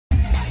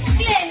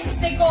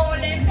Iko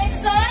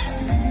Olympics on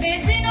 19,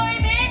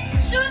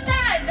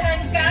 Syudad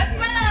Hanggang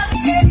Malang.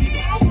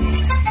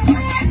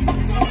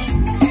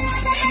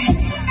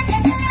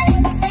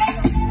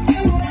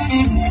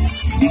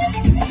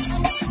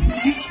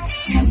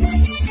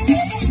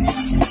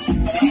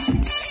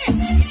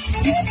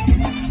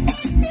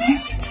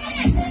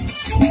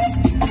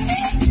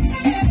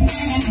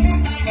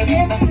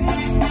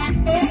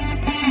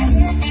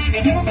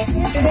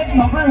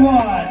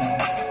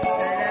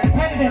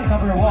 Candidate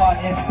number one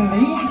is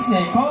Collins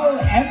Nicole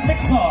M.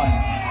 Dixon.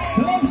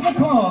 Collins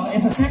Nicole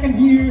is a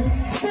second-year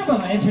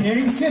civil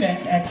engineering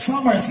student at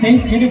Summer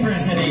State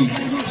University.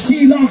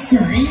 She loves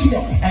to read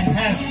and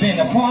has been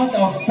a fond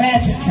of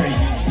pageantry,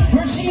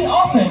 where she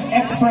often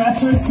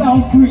expresses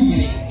herself through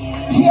reading.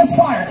 She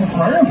aspires to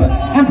serve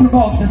and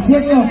promote the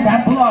city of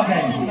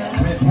Catbalogan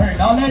with her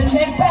knowledge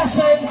and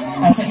passion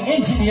as an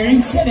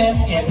engineering student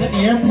in the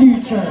near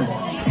future.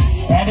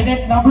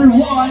 Candidate number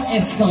one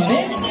is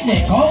Collins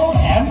Nicole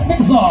M.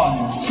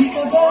 Dixon.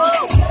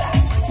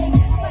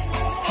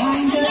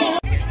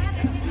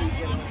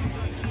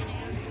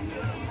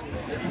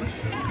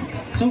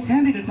 So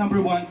candidate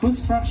number one,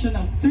 construction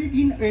of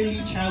 13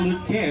 early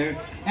childhood care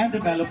and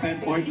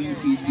development or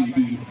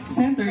ECCD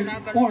centers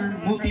or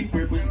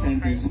multi-purpose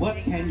centers. What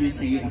can you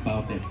say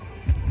about it?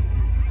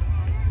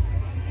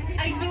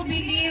 I do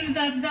believe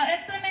that the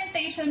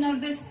implementation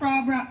of this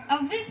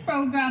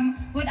program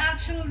would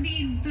actually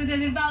lead to the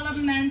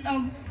development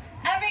of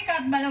every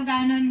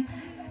Catbaloganon.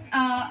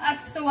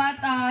 As to what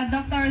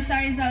Dr.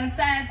 Sarizal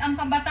said, ang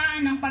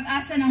kabataan ng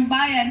pag-asa ng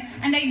bayan.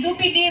 And I do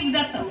believe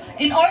that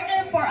in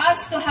order for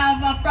us to have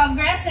a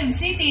progressive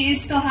city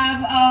is to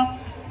have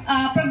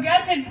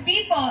progressive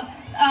people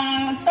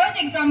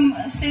starting from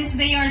since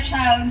they are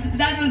child.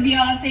 That would be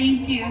all.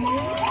 Thank you.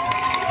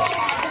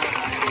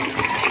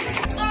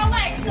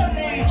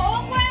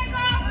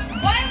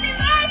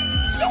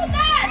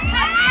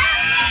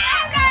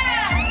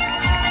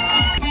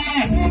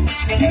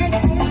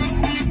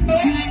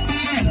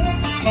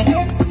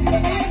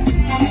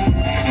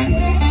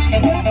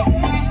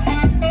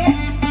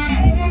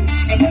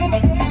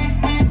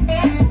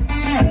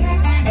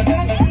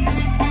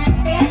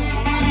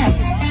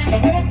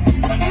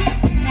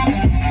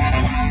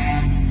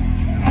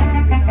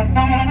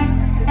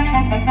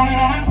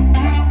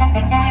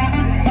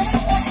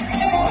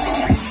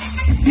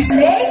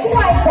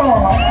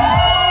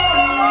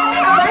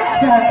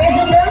 Alexa is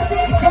a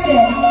nursing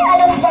student and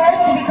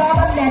aspires to become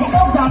a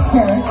medical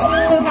doctor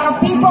to help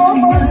people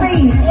for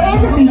free in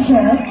the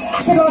future.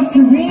 She loves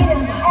to read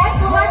and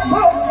collect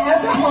books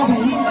as a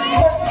hobby.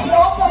 She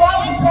also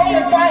loves to spend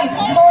her time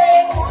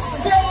exploring,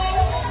 studying,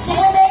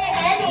 swimming,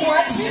 and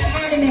watching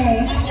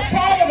anime.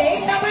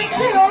 Candidate number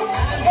two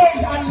is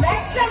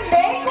Alexa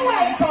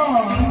Maycuenco.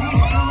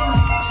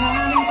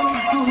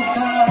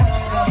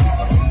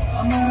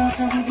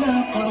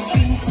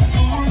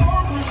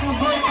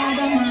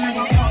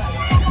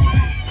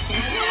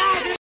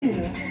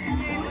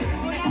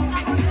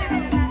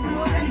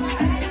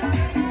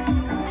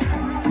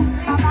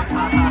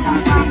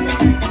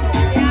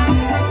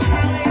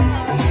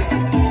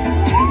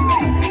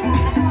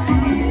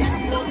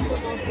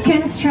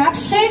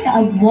 Construction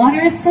of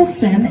water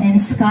system in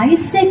Sky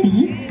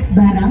City,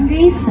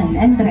 Barangay San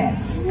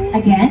Andres.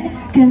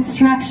 Again,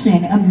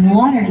 construction of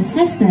water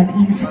system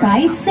in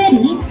Sky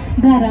City,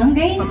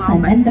 Barangay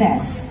San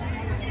Andres.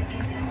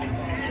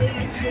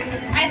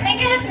 I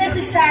think it is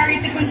necessary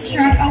to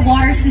construct a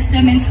water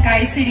system in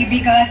Sky City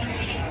because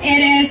it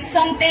is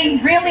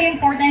something really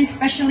important,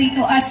 especially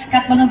to us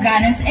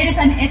Catbaloganos. It is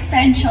an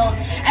essential,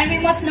 and we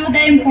must know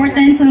the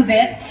importance of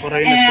it.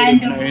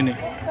 And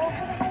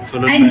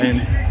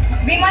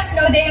we must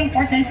know the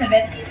importance of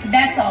it.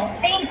 That's all.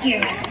 Thank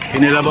you.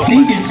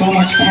 Thank you so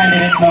much,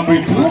 candidate number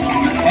two.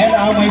 And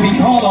now may we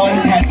call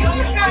on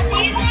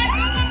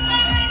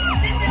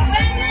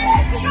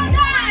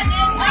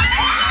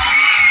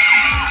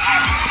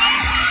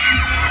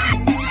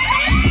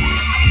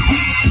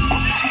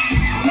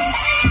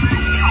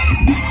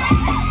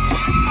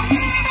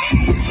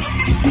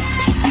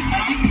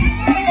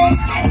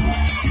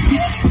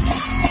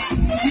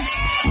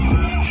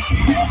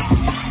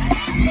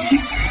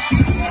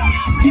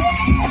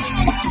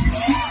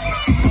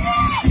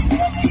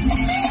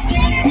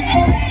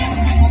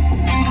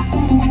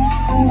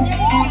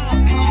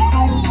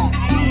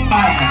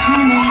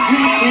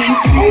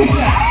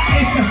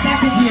It's a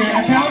second-year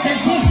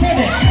accountancy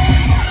student.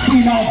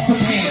 She loves to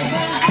paint,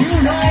 do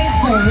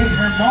rides with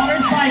her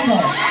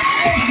motorcycle,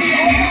 and she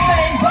also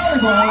plays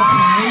volleyball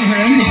during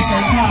her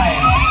leisure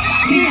time.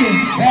 She is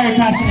very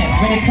passionate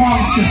when it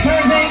comes to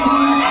serving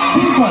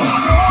people.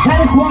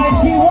 That is why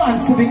she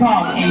wants to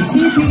become a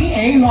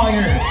CPA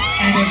lawyer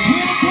and a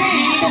beauty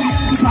queen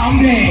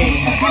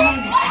someday.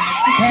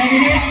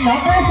 Candidate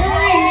number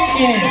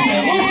three is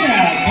Alicia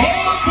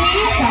J.T.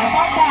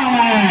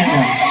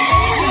 Kapapan.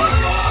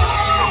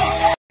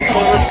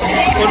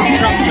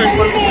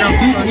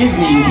 Good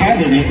evening,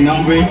 candidate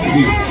number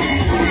three.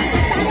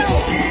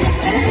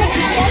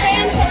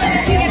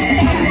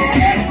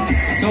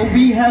 So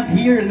we have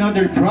here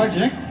another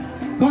project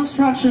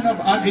construction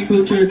of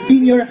agriculture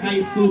senior high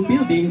school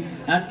building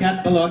at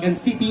Catbalogan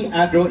City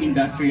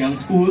Agro-Industrial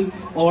School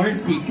or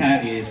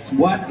CCAIS.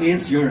 What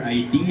is your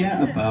idea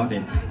about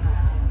it?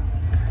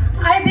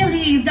 I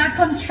believe that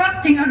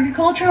constructing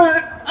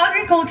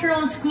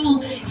agricultural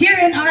school here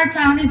in our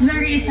town is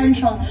very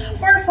essential.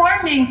 For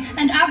farming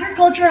and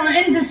agricultural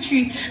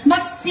industry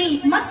must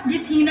be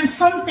seen as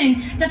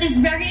something that is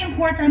very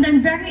important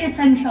and very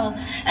essential.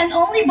 And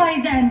only by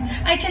then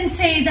I can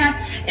say that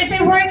if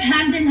we work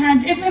hand in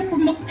hand, if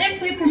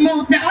we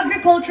promote the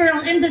agricultural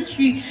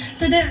industry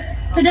to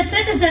the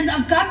citizens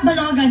of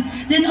Catbalogan,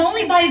 then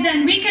only by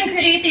then we can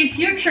create a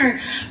future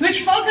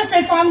which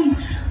focuses on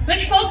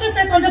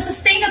the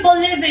sustainable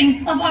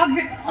living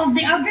of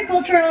the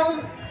agricultural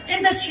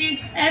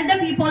industry and the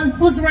people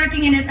who's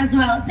working in it as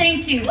well.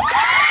 Thank you.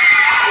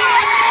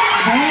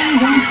 Very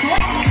well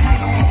said.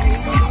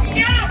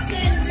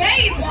 Captain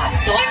Ray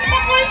Boston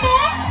Pakulpo,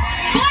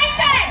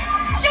 Boypeg,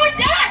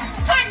 Syudad,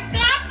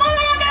 Hanggang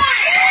Bulacan!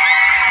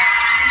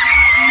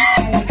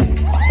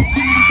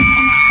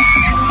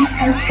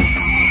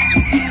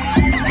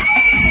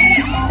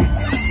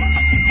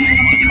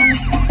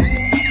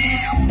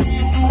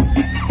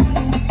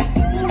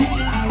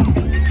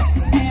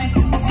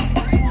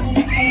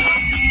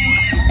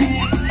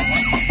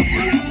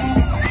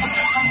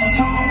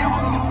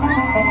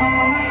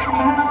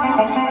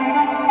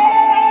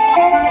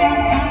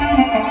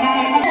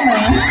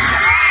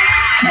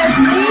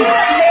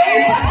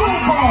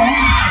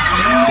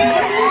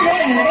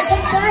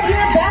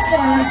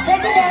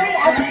 Secondary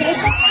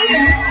education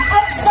student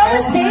at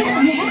Summer State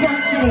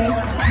University.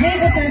 This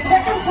is her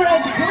second try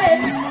to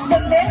clinch the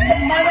Miss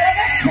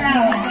Manaragat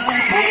crown.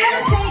 Her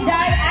never say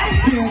die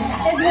attitude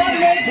is what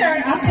makes her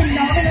a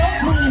phenomenal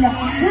queen.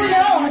 Who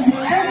knows,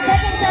 her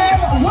second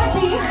time would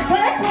be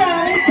her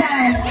crowning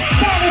crown.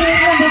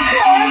 Candidate number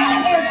 4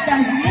 is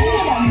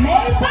Tagmin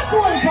May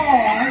Pakulpo.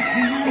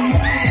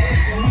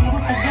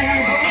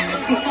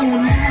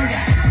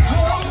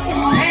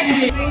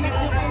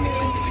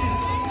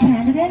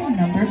 Candidate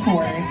number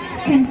 4,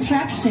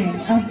 construction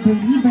of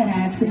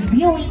Bolivaras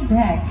viewing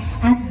deck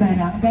at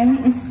Barangay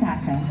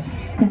Estaca.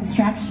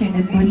 Construction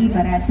of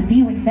Bolivaras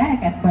viewing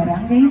deck at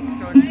Barangay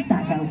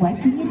Estaca. What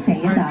can you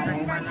say about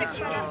it?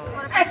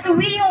 As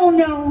we all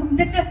know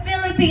that the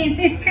Philippines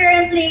is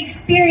currently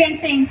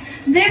experiencing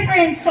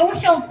different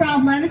social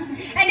problems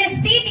and the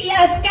city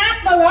of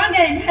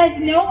Catbalogan has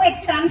no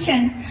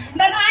exemptions.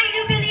 But I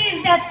do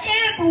believe that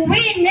if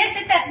we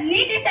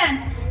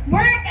netizens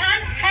work on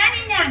hand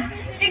in hand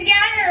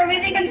together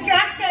with the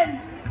construction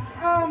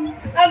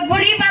of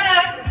Buribara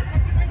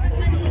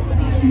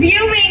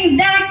viewing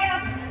deck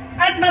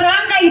at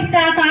Barangay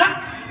Estaca,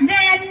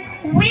 then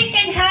we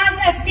can have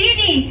a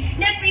city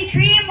that we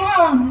dream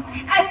of,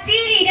 a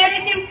city that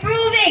is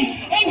improving,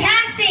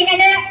 enhancing,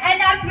 and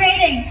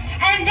upgrading,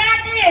 and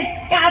that is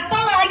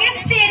Catbalogan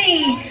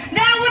City.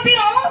 That would be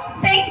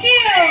all. Thank you.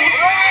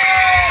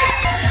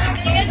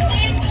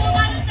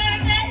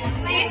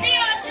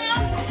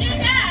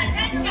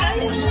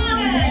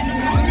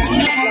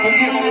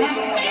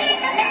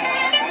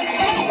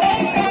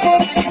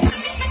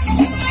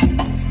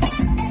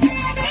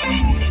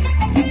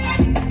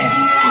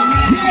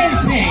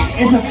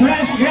 Is a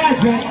fresh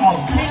graduate of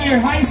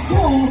senior high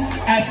school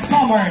at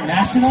Summer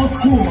National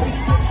School.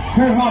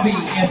 Her hobby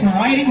is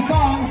writing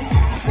songs,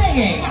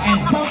 singing, and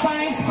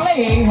sometimes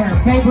playing her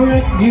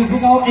favorite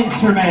musical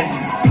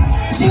instruments.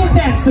 She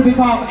intends to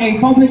become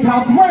a public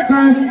health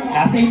worker,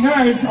 as a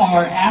nurse,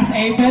 or as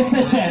a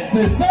physician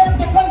to serve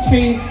the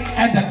country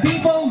and the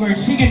people where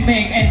she can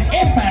make an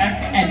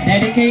impact and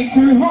dedicate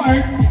her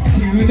heart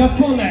to the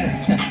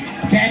fullest.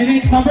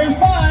 Candidate number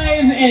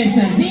 5 is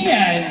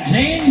Zian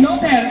Jane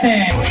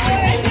Duterte.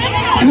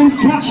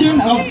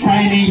 Construction of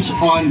signage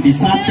on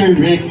disaster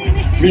risk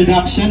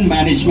reduction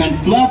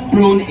management,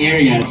 flood-prone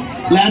areas,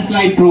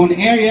 landslide-prone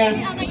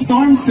areas,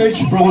 storm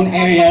surge-prone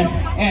areas,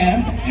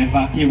 and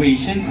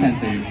evacuation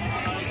center.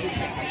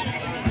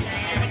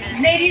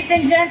 Ladies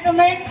and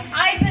gentlemen,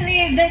 I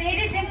believe that it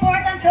is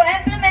important to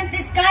implement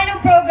this kind of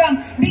program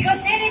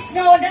because it is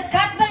known that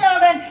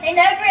Catbalogan in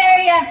every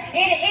area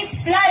it is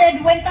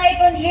flooded when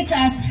typhoon hits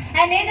us,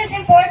 and it is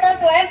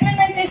important to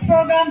implement this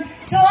program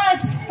to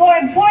us for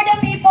the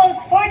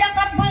people, for the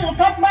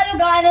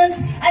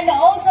Catbaloganons, and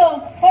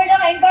also for the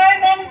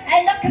environment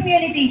and the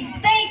community.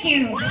 Thank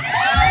you.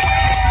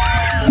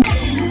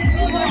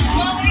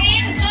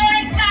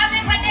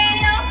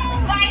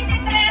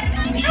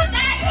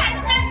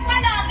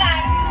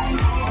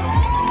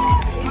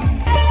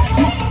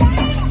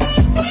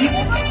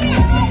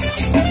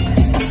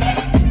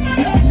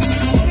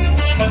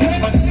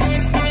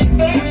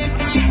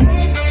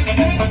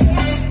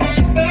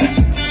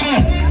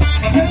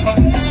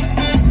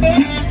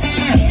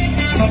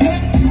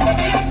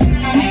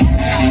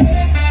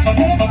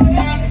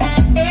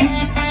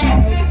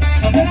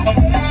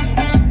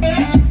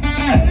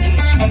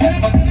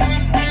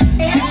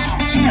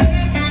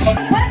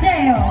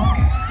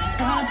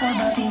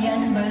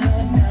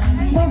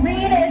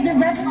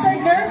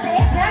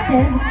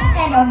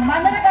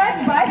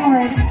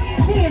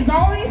 is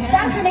always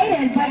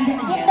fascinated by the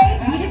innate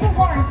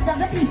beautiful hearts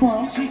of the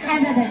people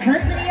and the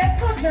diversity of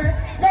culture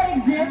that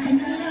exists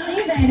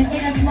even in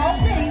a small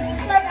city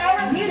like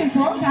our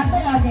beautiful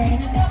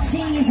Catbalogan.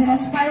 She is an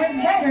aspiring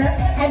writer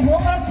and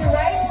will love to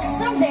write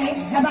someday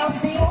about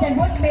things that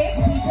would make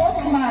people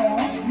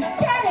smile.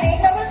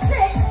 Candidate number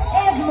 6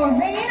 is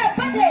Maureen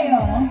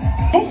Padeo.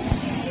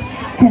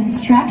 6.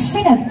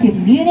 Construction of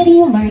Community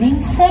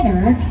Learning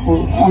Center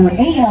or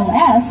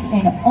ALS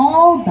in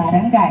all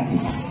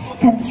barangays.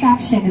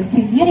 Construction of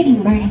Community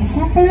Learning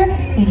Center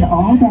in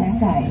all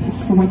barangays.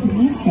 So what can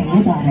you say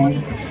about it?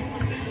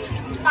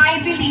 I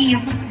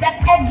believe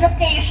that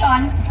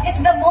education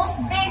is the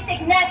most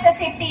basic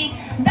necessity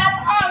that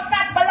all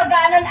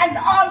Catbaloganon and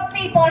all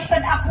people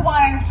should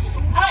acquire.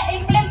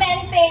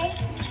 Implementing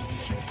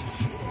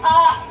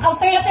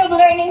alternative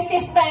learning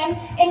system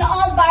in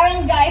all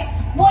barangays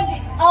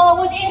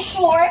would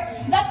ensure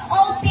that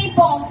all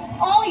people,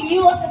 all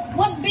youth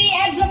would be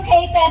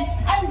educated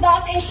and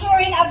thus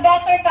ensuring a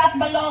better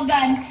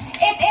Catbalogan.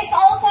 It is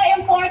also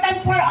important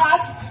for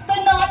us to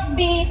not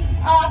be,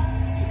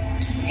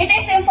 it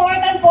is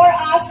important for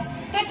us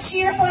to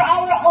cheer for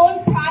our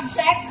own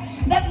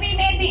projects that we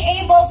may be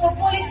able to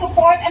fully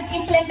support and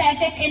implement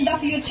it in the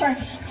future.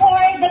 For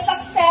the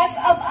success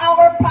of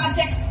our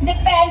projects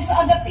depends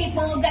on the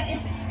people that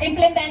is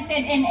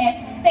implemented in it.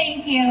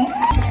 Thank you.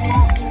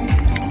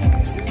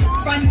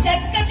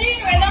 Francesca G.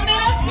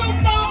 Renamerot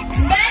Sumpo,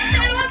 Ben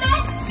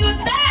Taruno,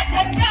 Ciudad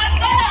ng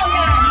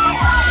Catbalogan.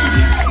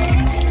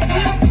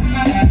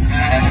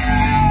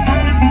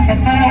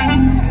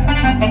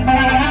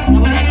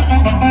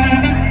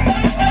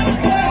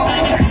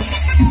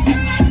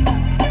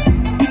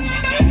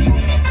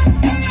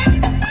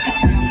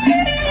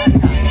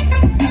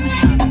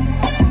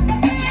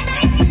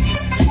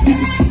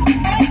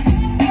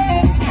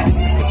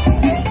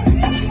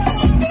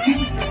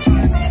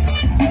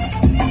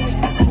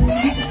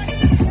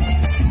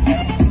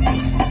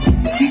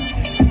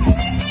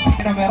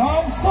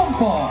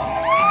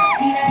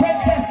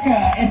 Francesca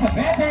is a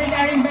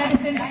veterinary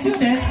medicine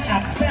student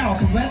at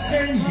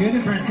Southwestern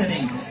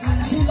University.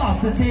 She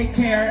loves to take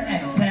care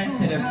and tend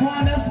to the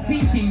fauna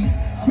species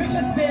which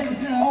has been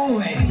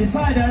always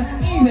beside us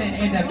even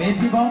in the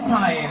medieval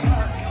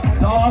times.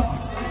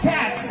 Dogs,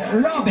 cats,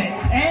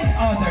 rabbits, and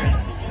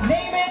others.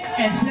 Name it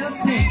and she'll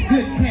take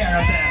good care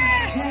of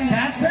them.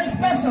 That's her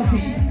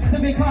specialty. To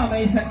become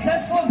a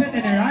successful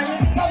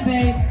veterinarian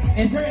someday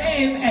is her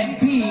aim and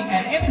be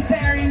an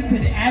emissary to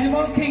the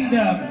animal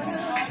kingdom.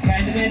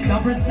 Candidate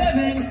number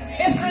 7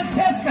 is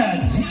Francesca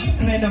G.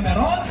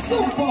 Renamerot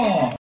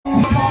Sumpo.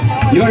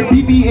 Your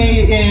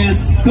PPA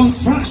is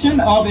Construction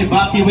of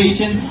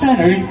Evacuation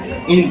Center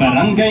in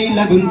Barangay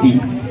Lagundi.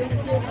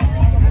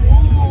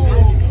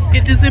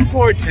 It is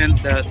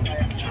important that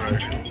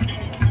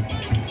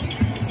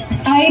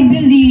I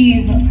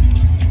believe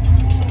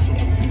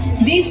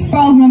this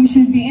program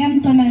should be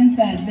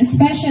implemented,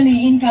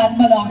 especially in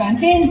Catbalogan,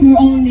 since we're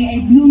only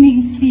a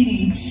blooming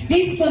city.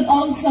 This could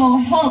also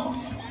help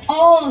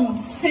all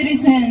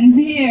citizens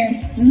here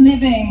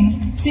living,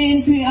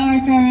 since we are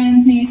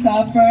currently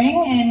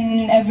suffering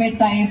in every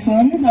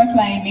typhoons or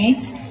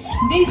climates.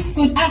 This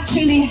could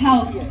actually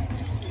help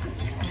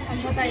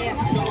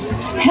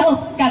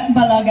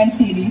Catbalogan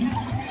City.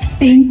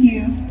 Thank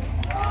you.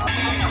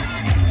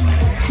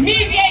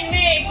 Vivian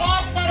May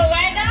Costa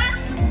Rueda,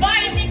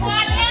 24,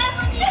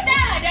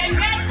 Ciudad ng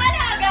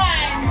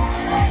Catbalogan.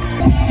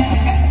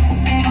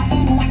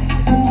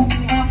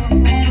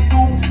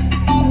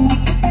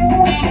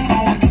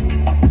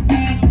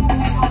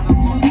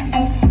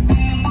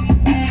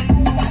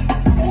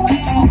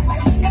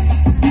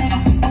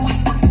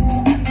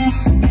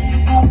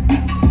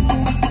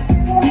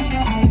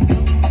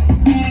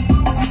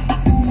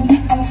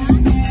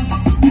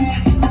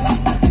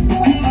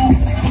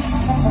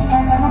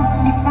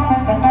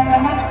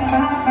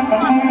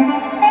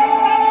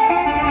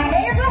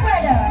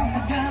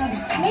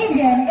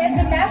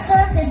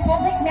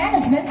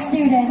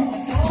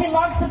 She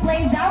loves to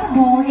play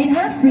volleyball in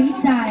her free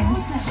time.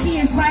 She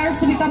aspires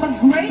to become a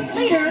great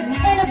leader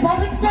and a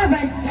public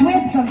servant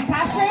with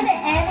compassion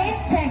and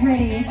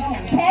integrity.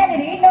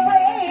 Candidate number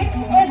 8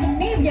 is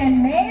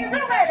Vivian May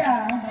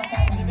Rueda.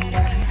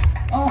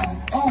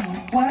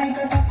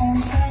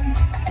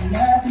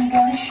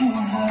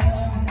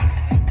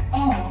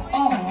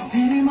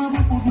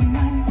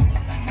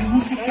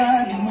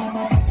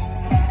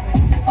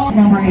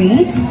 Number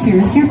 8,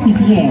 here's your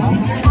PPA.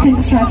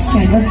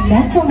 Construction of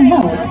Mental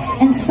Health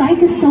and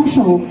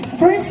Psychosocial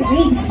First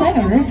Aid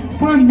Center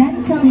for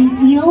Mentally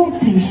Ill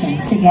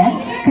Patients.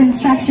 Again,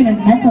 construction of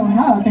Mental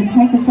Health and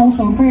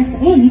Psychosocial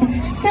First Aid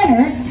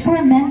Center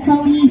for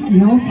Mentally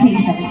Ill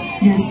Patients.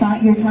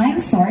 Your time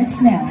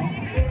starts now.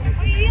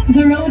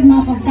 The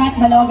roadmap of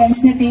Catbalogan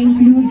City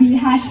include the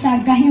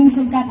hashtag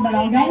Kahimsog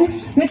Catbalogan,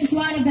 which is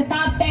one of the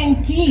top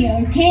 10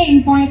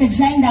 key point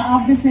agenda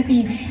of the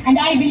city. And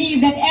I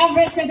believe that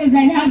every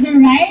citizen has a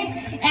right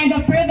and a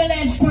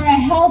privilege for a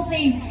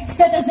healthy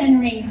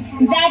citizenry.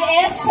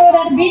 That is so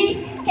that we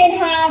can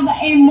have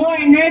a more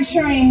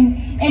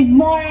nurturing and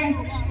more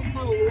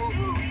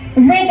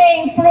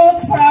reading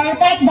fruits for our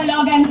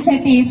Balogan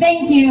City.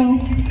 Thank you.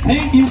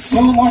 Thank you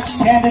so much,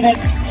 candidate.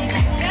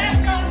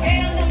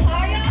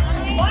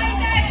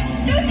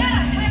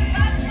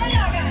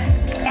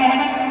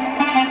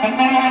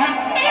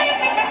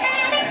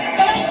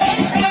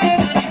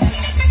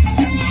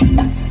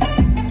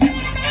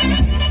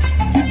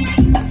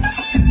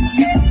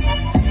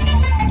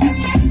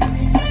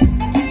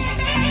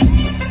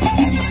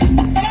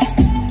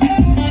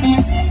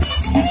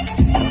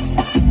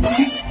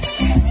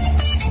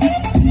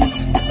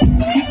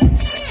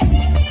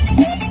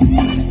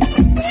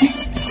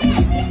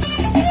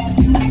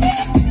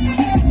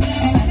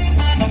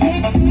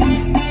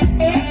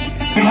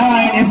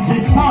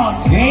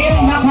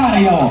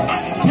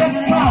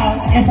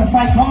 Is a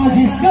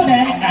psychology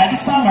student at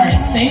Summer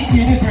State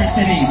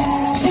University.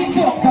 She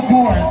took the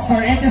course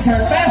for it is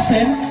her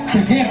passion to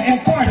give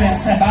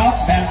importance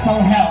about mental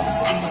health.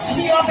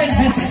 She often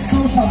visits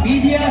social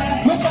media,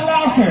 which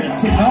allows her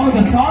to know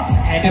the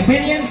thoughts and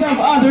opinions of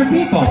other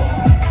people.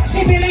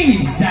 She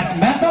believes that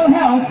mental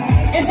health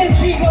is an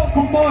integral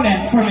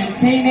component for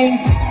maintaining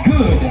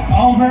good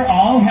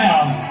overall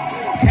health.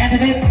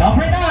 Candidate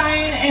number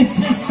 9 is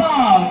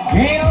Justal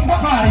Gail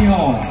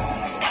Macario.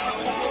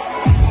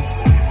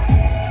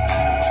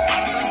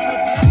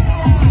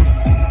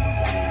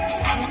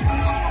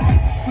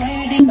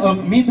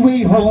 Of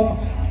Midway Home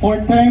for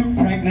term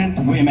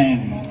pregnant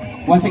women.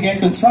 Once again,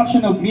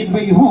 construction of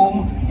Midway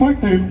Home for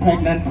term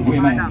pregnant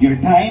women. Your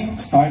time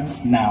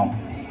starts now.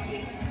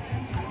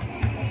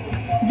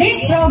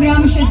 This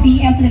program should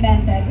be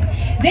implemented.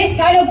 This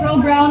kind of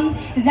program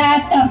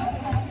that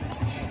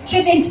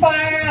should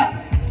inspire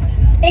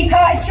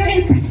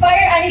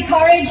and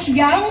encourage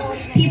young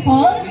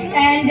people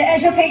and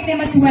educate them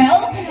as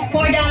well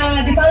for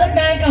the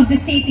development of the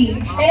city.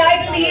 And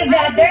I believe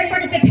that their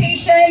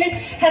participation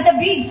has a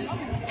big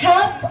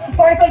help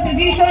for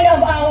contribution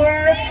of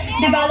our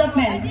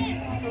development.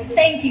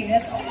 Thank you.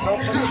 That's all.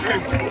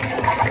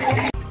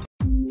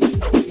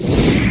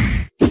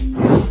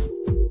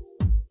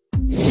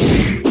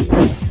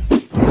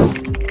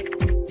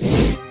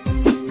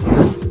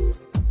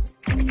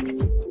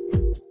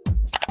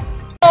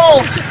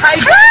 Hi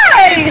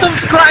guys!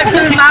 Subscribe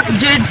to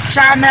MacJud's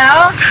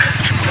channel.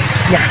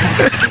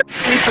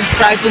 Please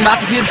subscribe to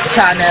MacJud's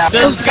channel.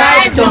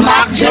 Subscribe to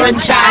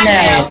MacJud's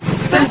channel.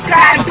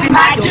 Subscribe to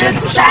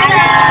MacJud's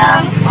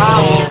channel.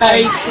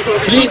 Guys,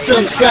 please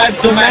subscribe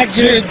to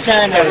MacJud's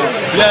channel.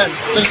 Yan.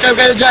 Subscribe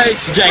kayo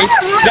guys.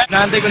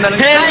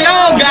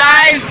 Hello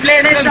guys!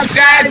 Please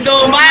subscribe to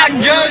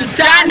MacJud's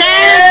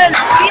channel.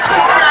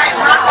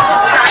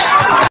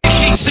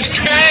 Please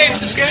subscribe.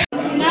 Subscribe.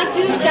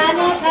 MacJud's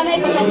channel, sana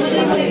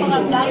ipagpatuloy mo